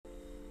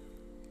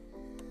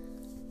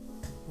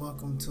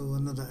Welcome to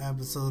another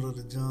episode of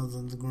the Jones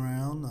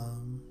Underground.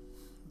 I'm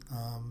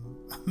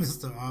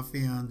Mr.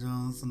 Alfion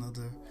Jones.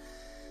 Another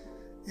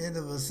end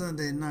of a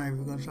Sunday night.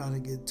 We're gonna try to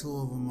get two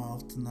of them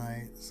off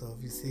tonight. So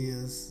if you see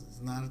us,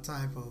 it's not a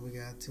typo. We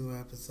got two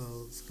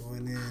episodes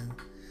going in.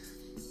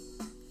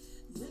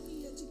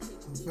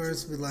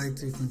 First, we'd like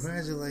to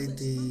congratulate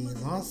the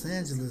Los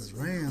Angeles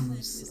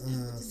Rams.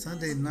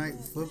 Sunday night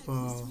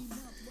football,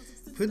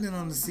 putting it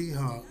on the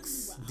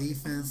Seahawks.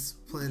 Defense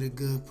played a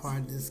good part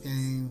in this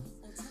game.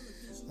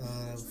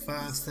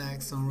 5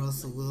 sacks on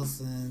Russell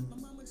Wilson.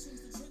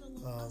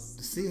 The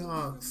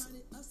Seahawks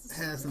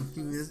had a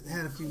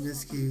few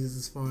miscues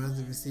as far as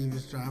the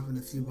receivers dropping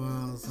a few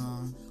balls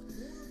on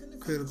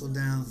critical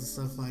downs and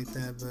stuff like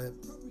that. But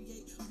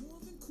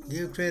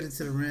give credit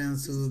to the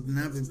Rams, who have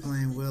not been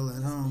playing well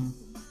at home,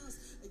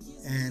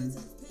 and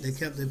they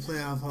kept their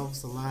playoff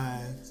hopes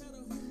alive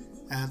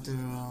after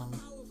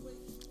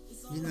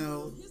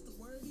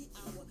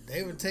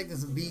they were taking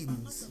some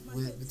beatings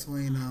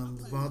between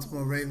the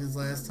Baltimore Ravens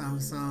last time we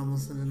saw them on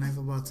Sunday Night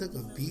Football. Took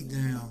a beat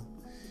down.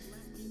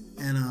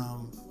 And,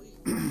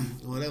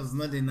 well, that was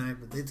Monday night,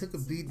 but they took a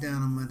beat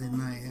down on Monday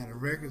night, had a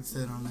record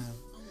set on them.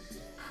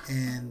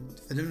 And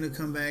for them to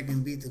come back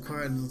and beat the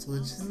Cardinals,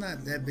 which is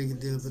not that big a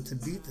deal, but to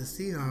beat the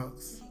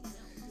Seahawks,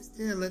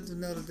 let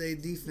them know that their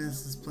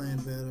defense is playing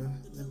better.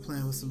 They're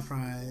playing with some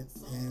pride,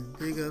 and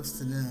big ups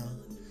to them.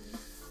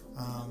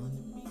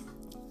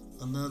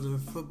 Another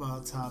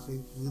football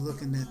topic, we're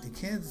looking at the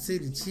Kansas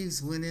City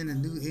Chiefs went into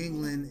New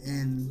England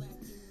and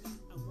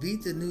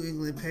beat the New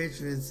England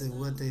Patriots at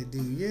what they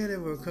do. Yeah, there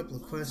were a couple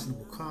of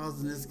questionable calls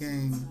in this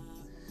game.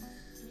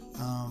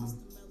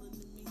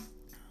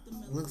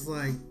 Looks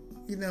like,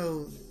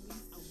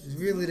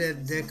 really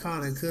that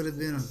call that could have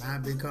been or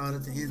not been called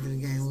at the end of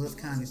the game was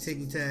kind of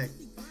ticky-tack.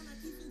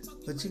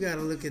 But you got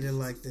to look at it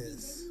like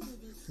this.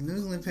 The New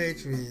England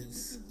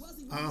Patriots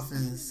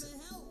offense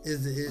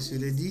is the issue.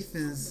 Their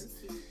defense,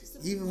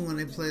 even when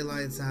they play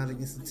lights out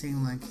against a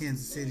team like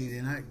Kansas City,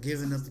 they're not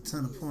giving up a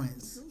ton of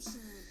points.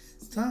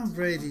 Tom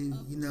Brady,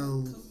 he's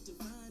known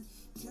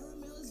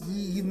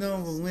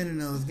for winning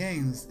those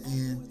games,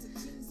 and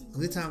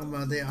we're talking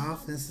about their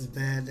offense is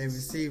bad, their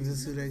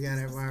receivers, who they got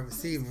at wide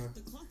receiver.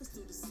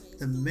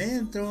 The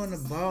man throwing the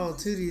ball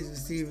to these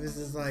receivers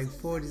is like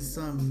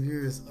 40-something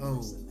years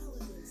old.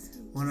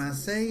 When I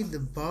say the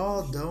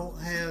ball don't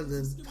have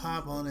the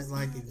pop on it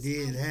like it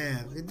did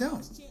have, it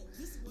don't.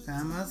 Now,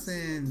 I'm not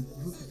saying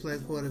who can play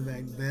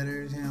quarterback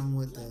better than him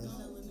with the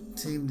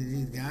team that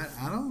he's got.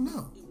 I don't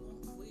know.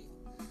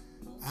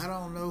 I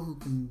don't know who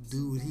can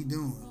do what he's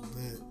doing.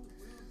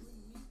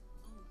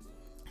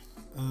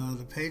 But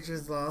the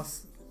Patriots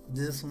lost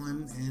this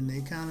one, and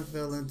they kind of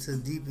fell into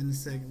deep in the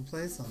second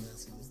place on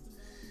this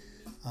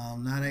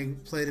one. Now they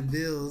play the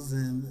Bills,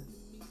 and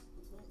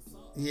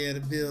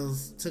the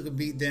Bills took a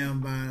beat down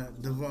by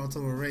the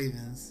Baltimore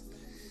Ravens.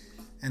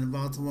 And the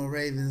Baltimore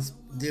Ravens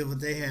did what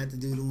they had to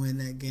do to win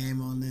that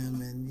game on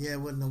them. And, it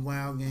wasn't a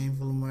wild game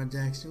for Lamar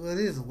Jackson. Well,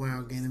 it is a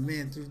wild game. The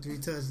man threw 3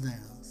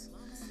 touchdowns.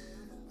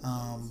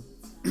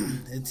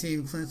 The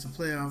team clinched a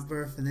playoff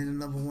berth, and they're the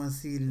number 1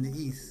 seed in the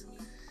East.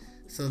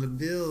 So the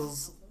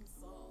Bills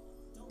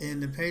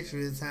and the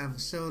Patriots have a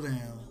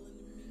showdown,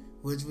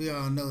 which we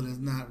all know that's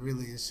not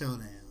really a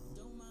showdown.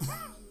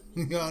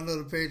 We all know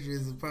the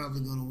Patriots are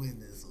probably going to win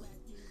this one.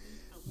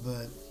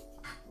 But,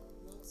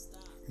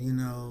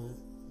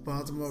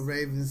 Baltimore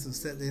Ravens have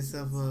set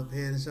themselves up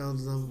head and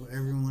shoulders over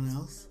everyone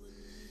else.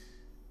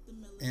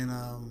 And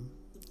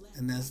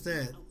that's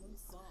that.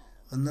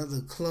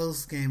 Another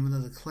close game,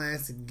 another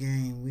classic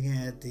game. We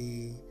had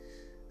the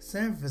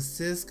San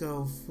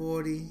Francisco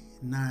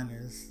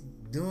 49ers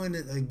doing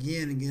it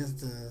again against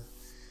the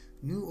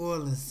New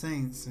Orleans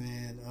Saints,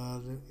 man.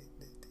 At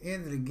the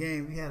end of the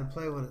game, we had to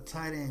play with a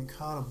tight end,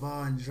 caught a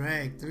ball and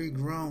dragged 3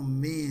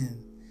 grown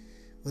men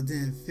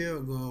within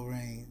field goal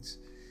range.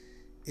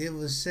 It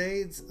was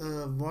shades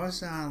of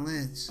Marshawn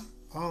Lynch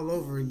all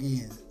over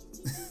again.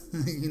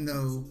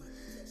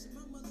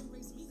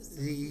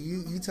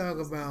 You talk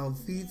about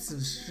feats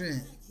of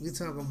strength. We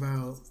talk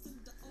about,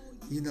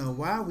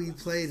 why we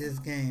play this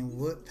game,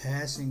 what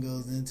passion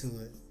goes into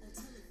it.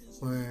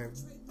 Where,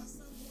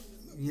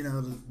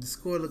 the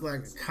score looked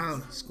like a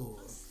college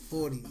score,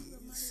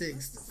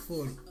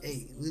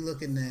 46-48. We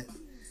looking at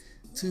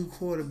 2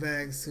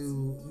 quarterbacks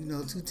who,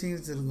 2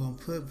 teams that are going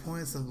to put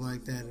points up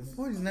like that. The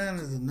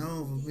 49ers are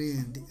known for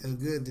being a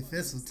good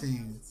defensive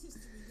team.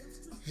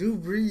 Drew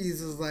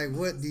Brees was like,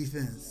 what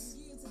defense?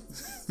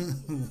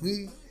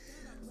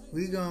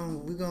 we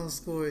gonna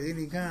score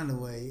any kind of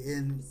way.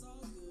 And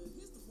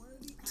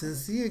to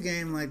see a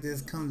game like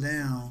this come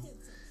down,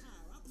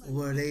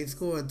 where they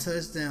score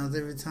touchdowns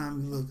every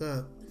time you look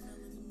up,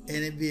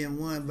 and it being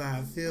won by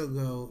a field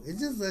goal, it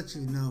just lets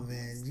you know,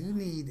 man, you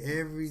need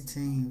every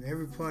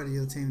part of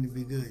your team to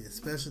be good. Your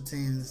special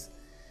teams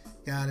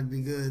got to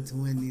be good to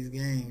win these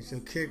games.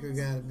 Your kicker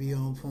got to be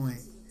on point,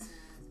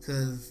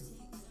 because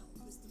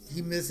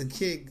he missed a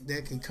kick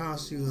that could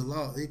cost you a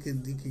loss. It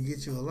could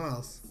get you a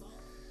loss.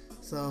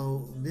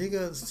 So big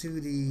ups to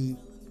the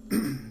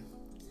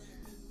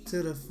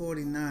to the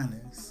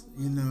 49ers.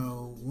 You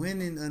know,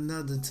 winning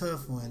another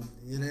tough one.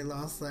 Yeah, they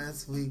lost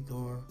last week,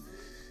 or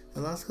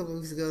they lost a couple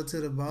weeks ago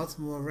to the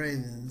Baltimore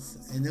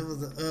Ravens, and it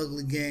was an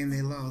ugly game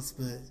they lost,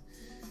 but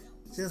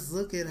just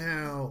look at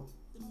how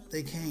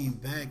they came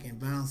back and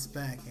bounced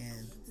back,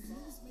 and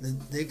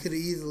they could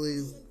have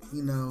easily,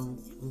 you know,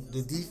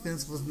 the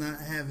defense was not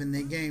having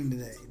their game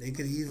today. They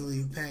could have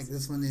easily packed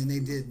this one in. They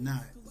did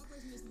not.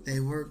 They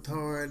worked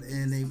hard,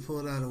 and they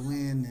pulled out a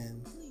win,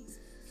 and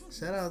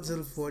shout out to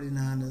the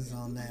 49ers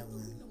on that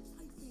one.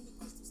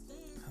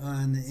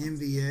 In the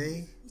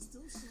NBA,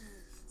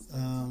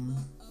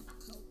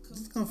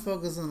 just going to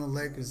focus on the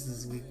Lakers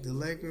this week. The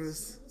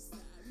Lakers,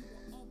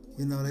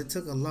 you know, they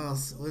took a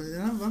loss.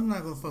 And I'm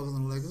not going to focus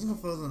on the Lakers. I'm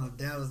going to focus on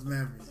the Dallas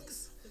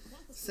Mavericks.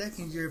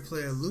 Second-year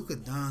player Luka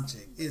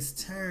Doncic is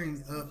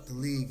tearing up the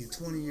league at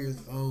 20 years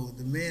old.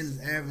 The man is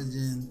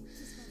averaging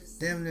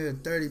damn near a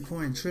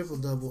 30-point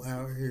triple-double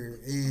out here.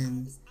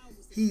 And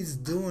he's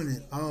doing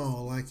it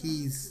all. Like,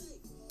 he's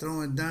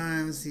throwing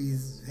dimes.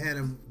 He's had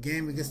a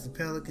game against the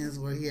Pelicans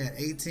where he had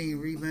 18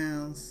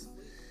 rebounds.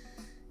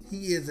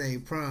 He is a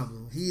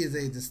problem. He is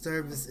a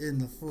disturbance in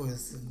the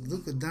force.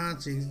 Luka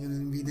Doncic is going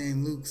to be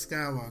named Luke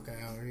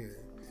Skywalker out here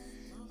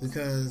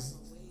because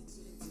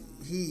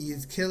he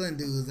is killing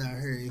dudes out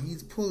here.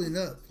 He's pulling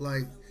up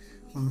like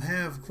from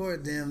half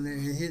court down there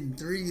and hitting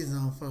threes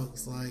on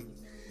folks. Like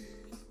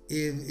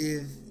if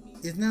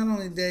it's not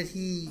only that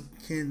he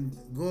can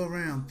go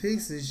around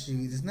picks and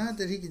shoot, it's not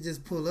that he can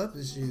just pull up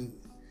and shoot.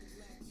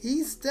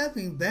 He's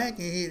stepping back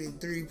and hitting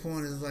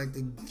 3-pointers like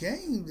the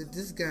game that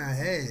this guy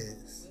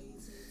has.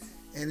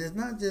 And it's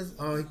not just,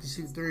 oh, he can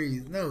shoot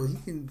threes. No, he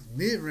can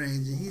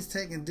mid-range, and he's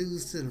taking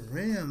dudes to the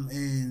rim,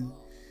 and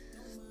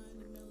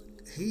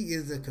he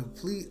is a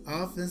complete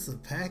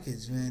offensive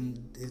package,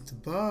 man. If the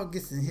ball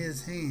gets in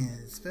his hand,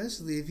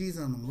 especially if he's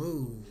on the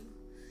move,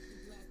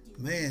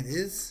 man,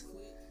 this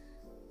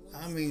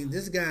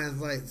guy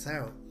is lights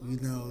out. You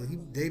know,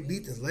 they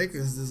beat the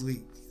Lakers this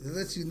week. It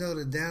lets you know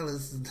that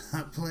Dallas is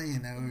not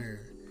playing out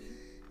here.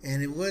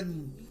 And it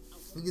wasn't,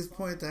 we just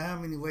point to how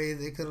many ways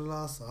they could have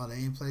lost. Oh, they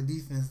ain't play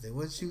defense. They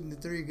wasn't shooting the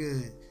three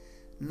good.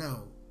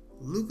 No.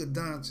 Luka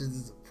Doncic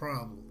is a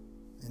problem.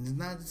 And it's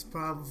not just a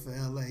problem for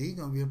LA. He's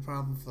going to be a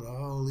problem for the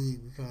whole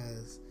league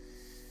because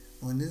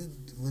when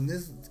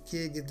this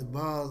kid get the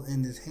ball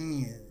in his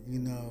hand, you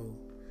know,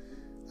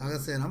 like I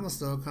said, I'm going to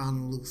start calling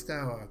him Luke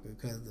Skywalker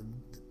because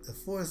the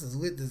force is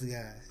with this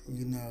guy.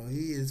 You know,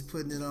 he is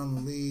putting it on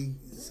the league,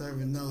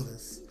 serving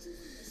notice.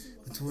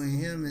 Between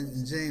him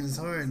and James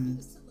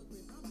Harden,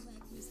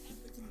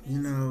 you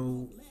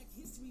know,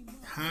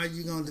 how are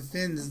you going to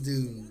defend this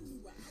dude?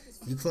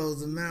 You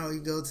close him out, you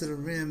go to the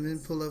rim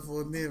and pull up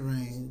for a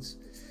mid-range.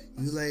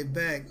 You lay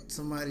back,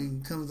 somebody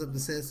comes up and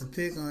sets a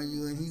pick on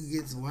you and he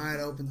gets wide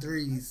open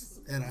threes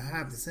at a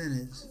high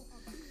percentage.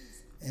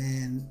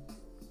 And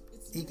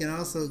he can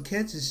also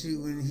catch and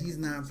shoot when he's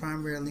not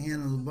primarily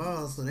handling the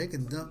ball, so they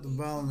can dump the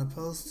ball in the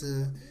post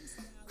to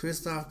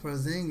Kristaps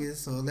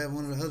Porzingis or let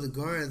one of the other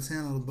guards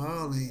handle the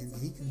ball and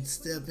he can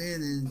step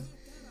in and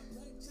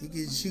he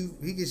can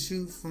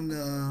shoot from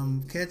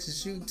the catch and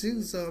shoot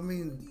too. So I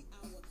mean,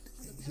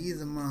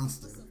 he's a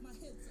monster.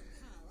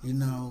 You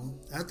know,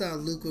 I thought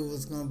Luka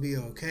was gonna be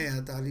okay.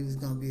 I thought he was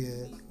gonna be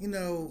I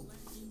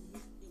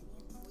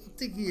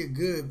think he's a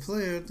good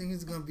player. I think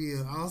he's gonna be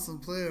an awesome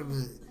player.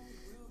 But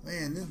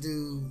man, this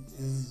dude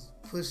is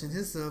pushing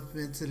himself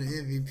into the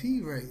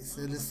MVP race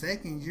in the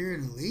second year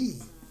in the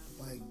league.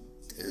 Like,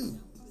 dude,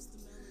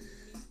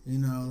 you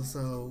know,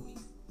 so.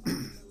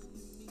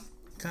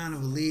 Kind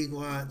of a league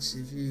watch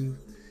if you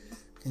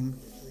can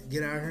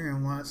get out here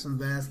and watch some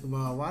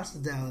basketball. Watch the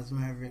Dallas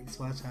Mavericks.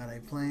 Watch how they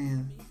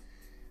playing.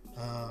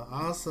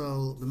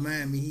 Also, the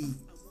Miami Heat.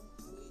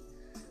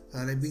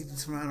 They beat the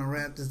Toronto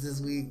Raptors this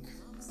week.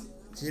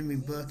 Jimmy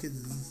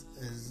Buckets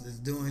is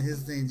doing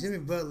his thing. Jimmy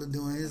Butler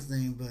doing his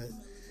thing, but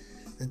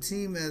the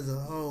team as a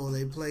whole,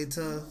 they play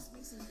tough.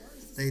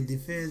 They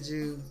defend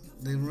you.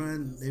 They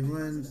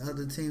run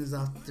other teams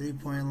off the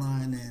 3-point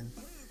line, and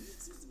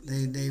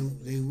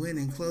They win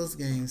in close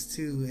games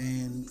too,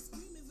 and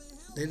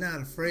they're not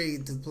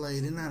afraid to play.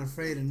 They're not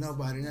afraid of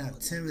nobody. They're not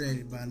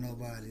intimidated by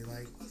nobody.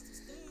 Like,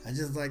 I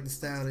just like the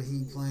style that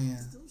he playing.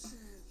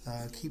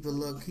 Keep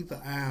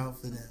an eye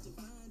out for them.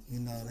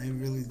 You know, they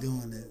really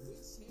doing it.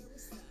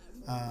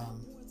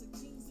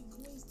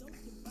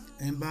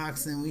 In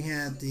boxing, we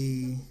had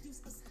the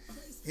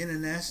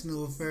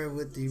international affair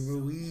with the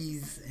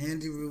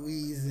Andy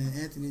Ruiz and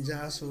Anthony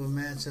Joshua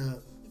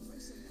matchup.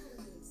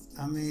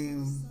 I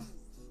mean,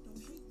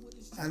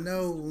 I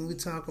know when we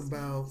talk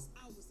about,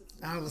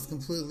 I was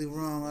completely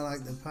wrong. I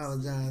like to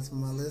apologize for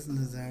my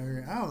listeners out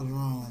here. I was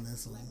wrong on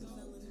this one.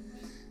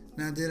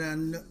 Now, did I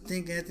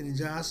think Anthony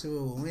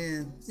Joshua would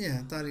win?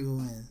 Yeah, I thought he would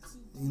win.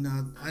 You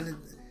know,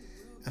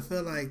 I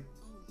felt like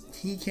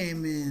he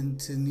came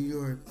into New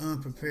York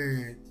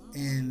unprepared,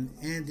 and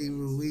Andy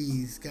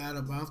Ruiz got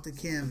up off the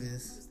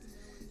canvas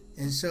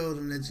and showed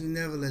him that you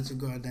never let your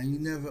guard down. You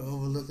never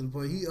overlook the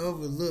point. He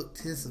overlooked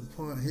his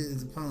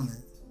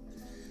opponent.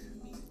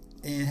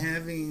 and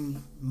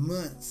having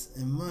months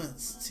and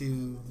months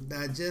to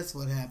digest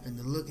what happened,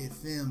 to look at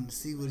film to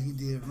see what he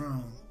did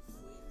wrong,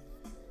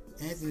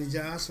 Anthony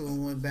Joshua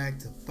went back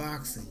to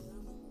boxing.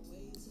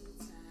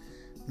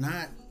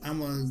 Not, I'm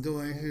going to go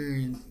in here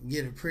and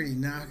get a pretty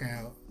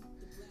knockout.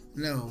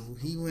 No,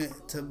 he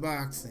went to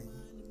boxing.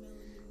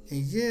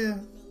 And yeah,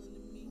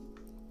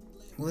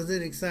 was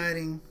it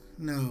exciting?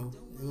 No,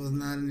 it was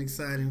not an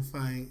exciting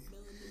fight.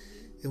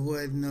 It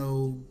wasn't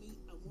no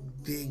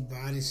big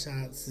body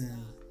shots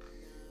and,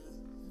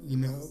 it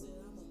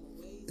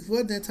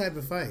wasn't that type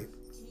of fight.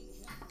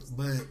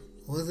 But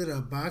was it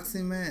a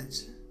boxing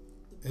match?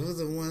 It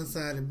was a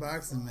one-sided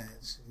boxing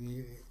match.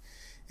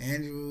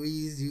 Andy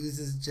Ruiz used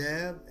his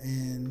jab,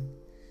 and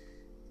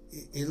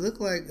it looked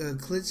like a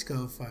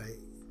Klitschko fight.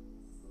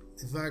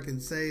 If I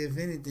can say, if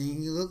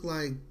anything, he looked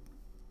like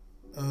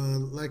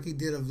he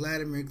did a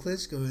Vladimir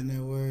Klitschko in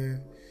there,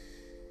 where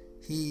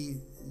he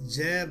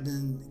jabbed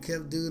and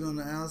kept dude on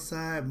the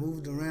outside,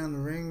 moved around the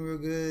ring real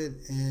good,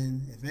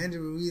 and if Andy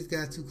Ruiz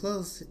got too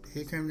close,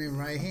 here come that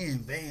right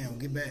hand, bam,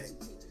 get back.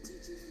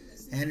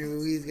 Andy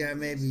Ruiz got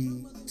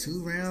maybe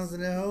 2 rounds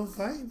in that whole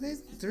fight, maybe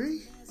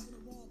 3,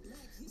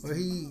 where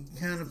he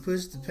kind of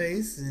pushed the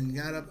pace and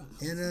got up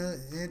into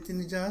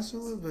Anthony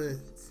Joshua, but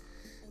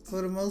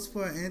for the most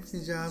part,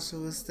 Anthony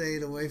Joshua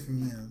stayed away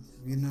from him.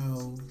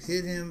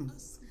 Hit him,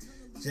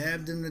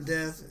 jabbed him to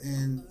death,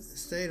 and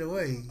stayed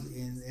away.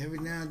 And every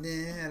now and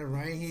then had a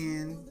right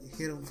hand,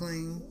 hit him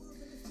clean.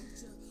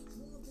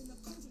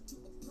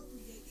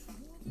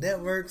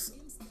 That works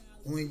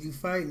when you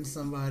fighting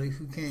somebody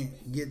who can't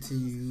get to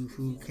you,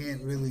 who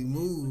can't really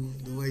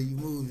move the way you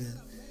moving.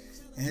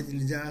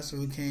 Anthony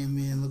Joshua came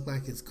in, looked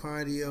like his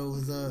cardio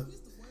was up,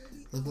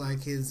 looked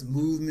like his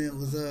movement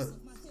was up,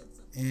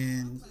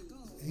 and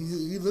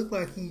he looked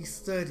like he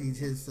studied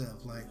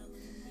himself. Like,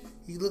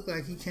 he looked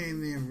like he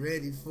came in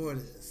ready for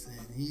this,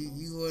 and he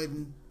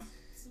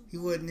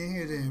wasn't in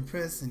here to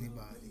impress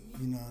anybody.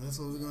 That's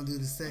what we're gonna do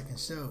the second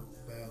show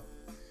about.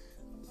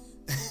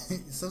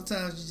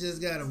 Sometimes you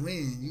just gotta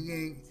win.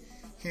 You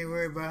can't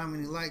worry about how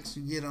many likes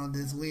you get on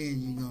this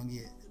win you're gonna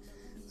get.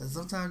 But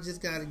sometimes you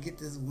just gotta get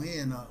this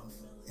win off,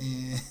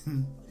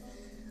 and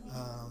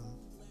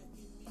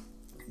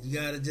you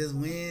gotta just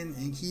win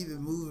and keep it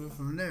moving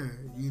from there.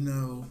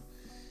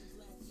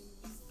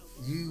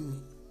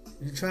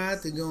 You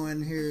tried to go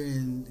in here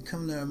and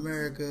come to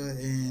America,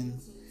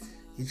 and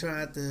you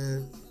tried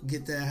to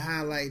get that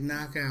highlight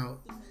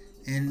knockout,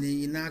 and then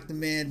you knocked the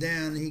man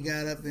down, and he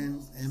got up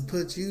and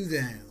put you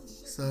down.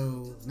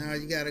 So now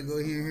you gotta go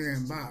here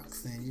and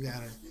box, and you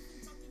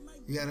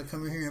gotta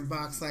come in here and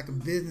box like a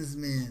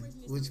businessman,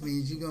 which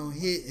means you're gonna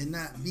hit and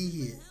not be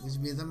hit, which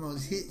means I'm gonna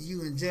hit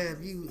you and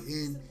jab you,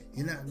 and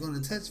you're not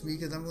gonna touch me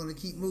because I'm gonna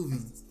keep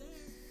moving.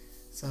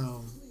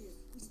 So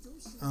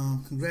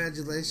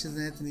congratulations,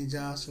 Anthony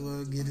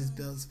Joshua, get his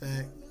belts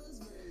back.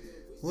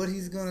 What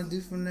he's gonna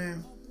do from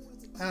there,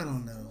 I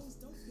don't know.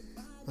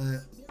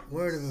 But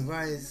word of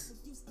advice,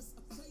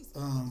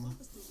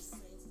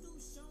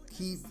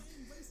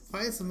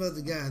 fight some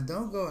other guys.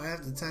 Don't go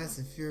after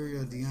Tyson Fury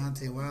or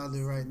Deontay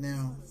Wilder right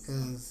now,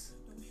 because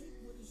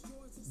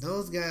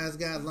those guys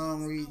got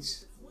long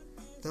reach.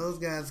 Those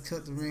guys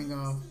cut the ring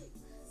off,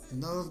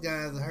 and those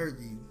guys hurt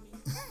you.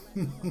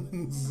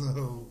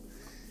 So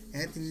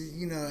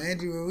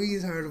Andy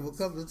Ruiz hurt him a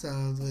couple of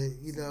times, but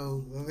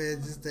my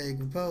man just stayed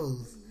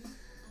composed.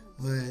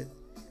 But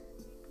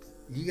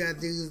you got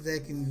dudes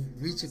that can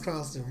reach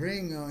across the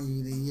ring on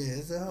you, then yeah,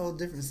 it's a whole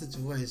different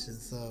situation.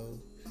 So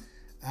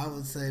I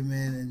would say,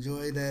 man,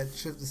 enjoy that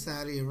trip to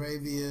Saudi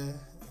Arabia.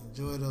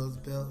 Enjoy those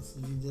belts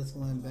that you just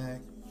went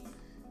back.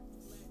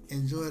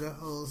 Enjoy the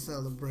whole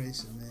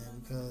celebration,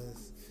 man,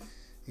 because,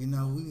 we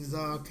was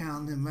all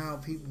counting him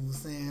out. People were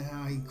saying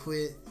how he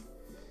quit.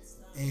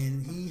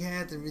 And he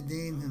had to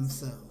redeem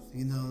himself,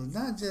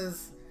 not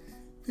just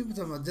people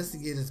talking about just to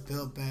get his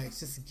belt back,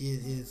 just to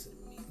get his,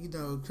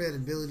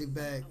 credibility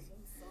back.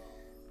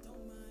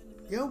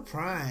 Your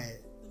pride,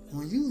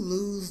 when you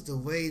lose the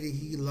way that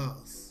he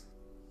lost,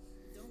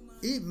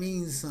 it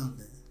means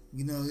something.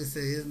 They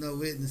say there's no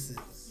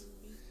witnesses.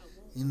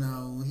 When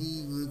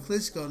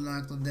Klitschko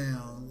knocked him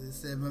down, they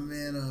said my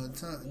man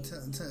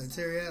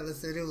Terry Atlas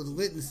said there was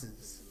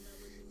witnesses.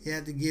 He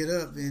had to get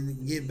up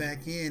and get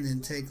back in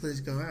and take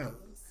Klitschko out.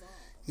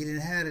 He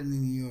didn't have it in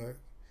New York.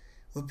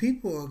 But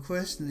people are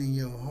questioning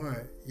your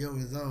heart, your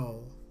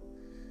resolve.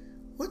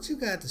 What you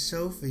got to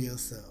show for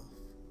yourself?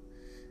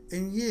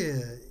 And yeah,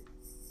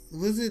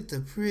 was it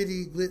the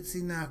pretty,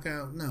 glitzy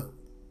knockout? No.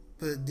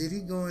 But did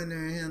he go in there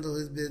and handle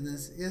his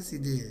business? Yes, he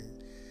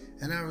did.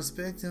 And I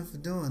respect him for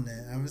doing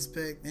that. I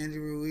respect Andy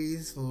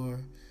Ruiz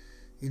for,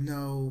 keeping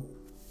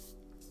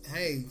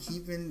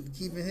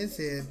his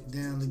head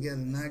down together,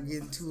 not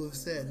getting too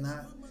upset,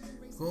 not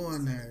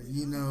going there,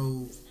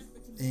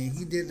 and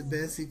he did the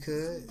best he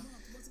could.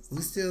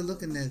 We still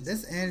looking at,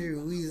 that's Andy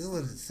Ruiz,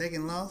 what is it,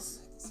 second loss?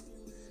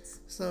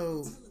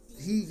 So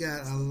he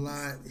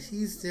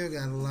still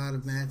got a lot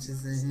of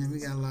matches in him. He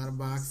got a lot of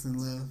boxing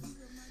left.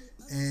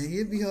 And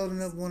he'll be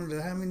holding up one of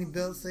the, how many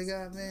belts they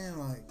got, man?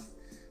 Like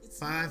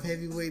 5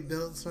 heavyweight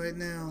belts right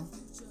now,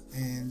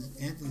 and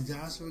Anthony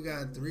Joshua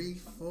got 3,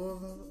 4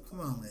 of them. Come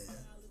on, man.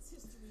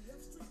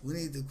 We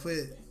need to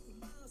quit.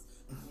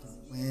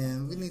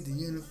 Man, we need to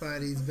unify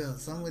these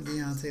belts. I'm with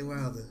Deontay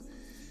Wilder.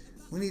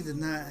 We need to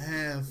not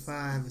have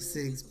 5 or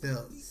 6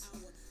 belts.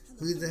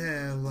 We need to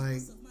have,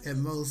 like, at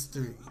most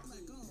 3.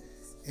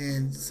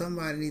 And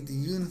somebody need to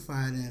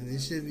unify them. It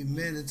should be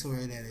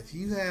mandatory that if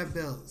you have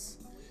belts,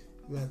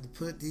 you have to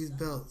put these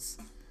belts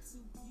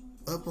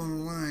up on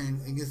the line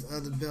against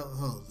other belt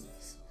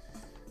holders.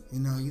 You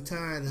know, you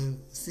tired of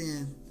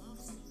seeing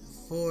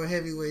 4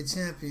 heavyweight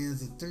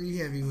champions or 3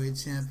 heavyweight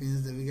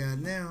champions that we got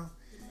now,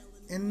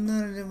 and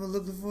none of them are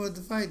looking forward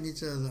to fighting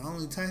each other.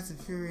 Only Tyson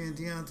Fury and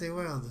Deontay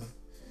Wilder.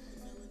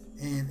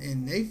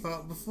 And they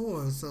fought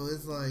before, so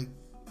it's like,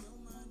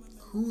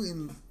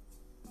 who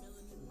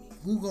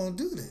gonna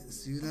do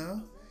this, you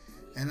know?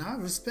 And I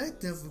respect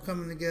them for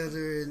coming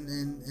together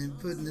and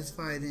putting this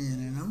fight in,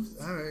 and I'm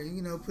alright,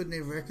 you know, putting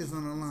their records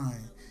on the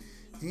line.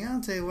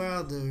 Deontay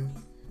Wilder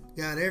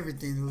got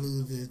everything to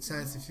lose if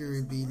Tyson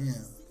Fury beat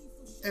him.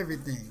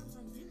 Everything.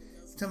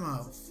 He's talking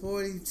about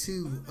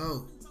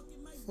 42-0,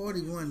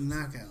 41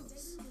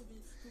 knockouts.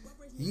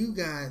 You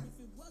got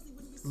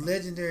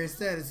legendary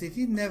status. If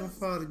he never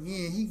fought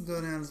again, he can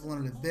go down as one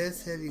of the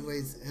best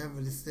heavyweights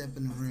ever to step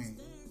in the ring.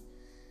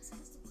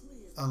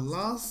 A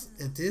loss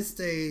at this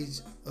stage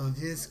of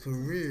his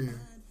career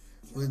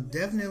would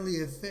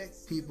definitely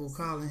affect people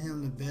calling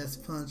him the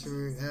best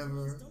puncher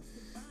ever,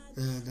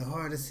 the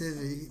hardest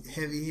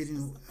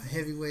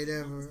heavyweight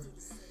ever,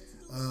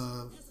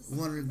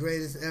 one of the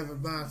greatest ever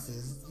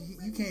boxers.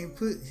 You can't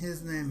put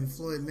his name and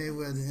Floyd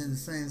Mayweather in the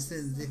same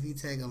sentence if you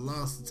take a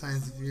loss to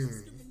Tyson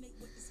Fury.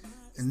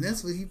 And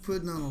that's what he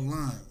putting on the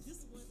line.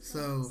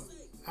 So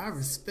I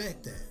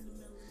respect that.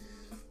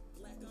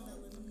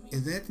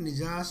 Is Anthony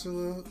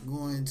Joshua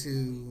going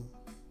to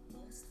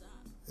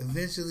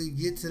eventually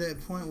get to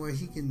that point where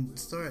he can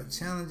start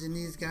challenging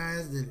these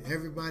guys that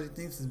everybody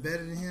thinks is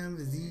better than him?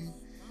 Is he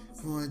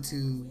going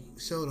to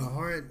show the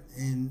heart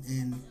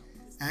and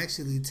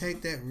actually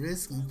take that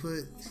risk and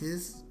put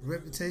his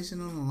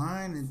reputation on the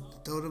line and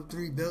throw them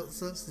 3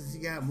 belts up since he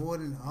got more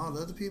than all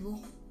the other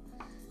people?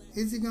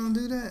 Is he going to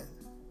do that?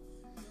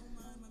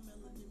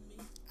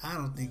 I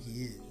don't think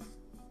he is.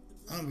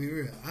 I'm going to be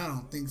real. I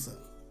don't think so.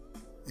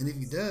 And if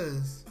he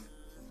does,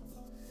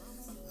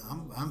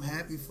 I'm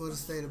happy for the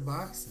state of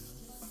boxing.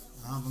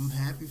 I'm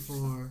happy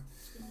for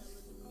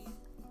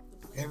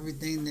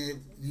everything that,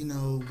 you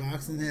know,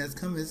 boxing has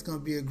come. It's going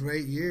to be a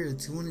great year.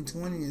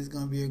 2020 is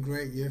going to be a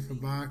great year for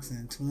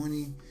boxing.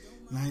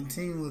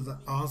 2019 was an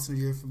awesome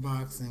year for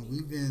boxing.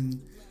 We've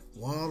been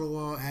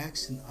wall-to-wall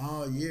action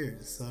all year.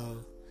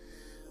 So,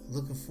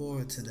 looking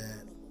forward to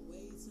that.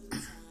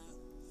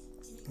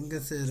 Like I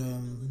said,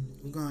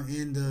 we're going to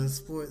end the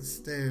sports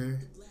there.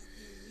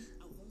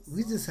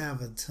 We just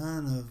have a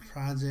ton of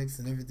projects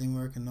and everything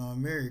working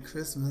on. Merry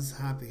Christmas,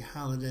 Happy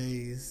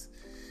Holidays,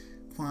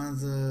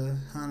 Kwanzaa,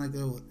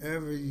 Hanukkah,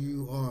 whatever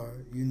you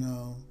are, you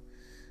know.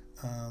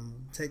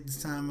 Take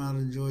this time out to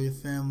enjoy your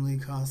family.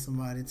 Call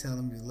somebody, tell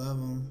them you love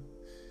them.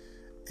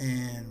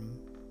 And,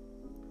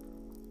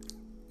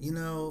 you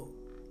know,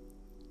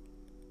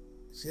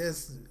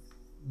 just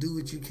do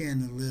what you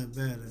can to live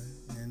better.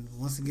 And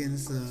once again,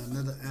 it's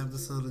another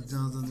episode of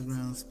Jones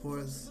Underground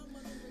Sports.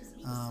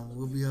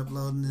 We'll be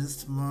uploading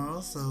this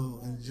tomorrow, so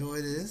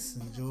enjoy this.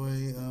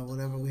 Enjoy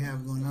whatever we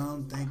have going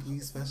on. Thank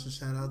you. Special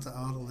shout out to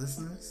all the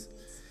listeners.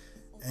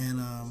 And,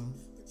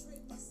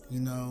 you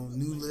know,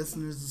 new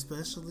listeners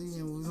especially.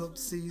 And we hope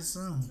to see you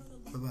soon.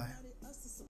 Bye-bye.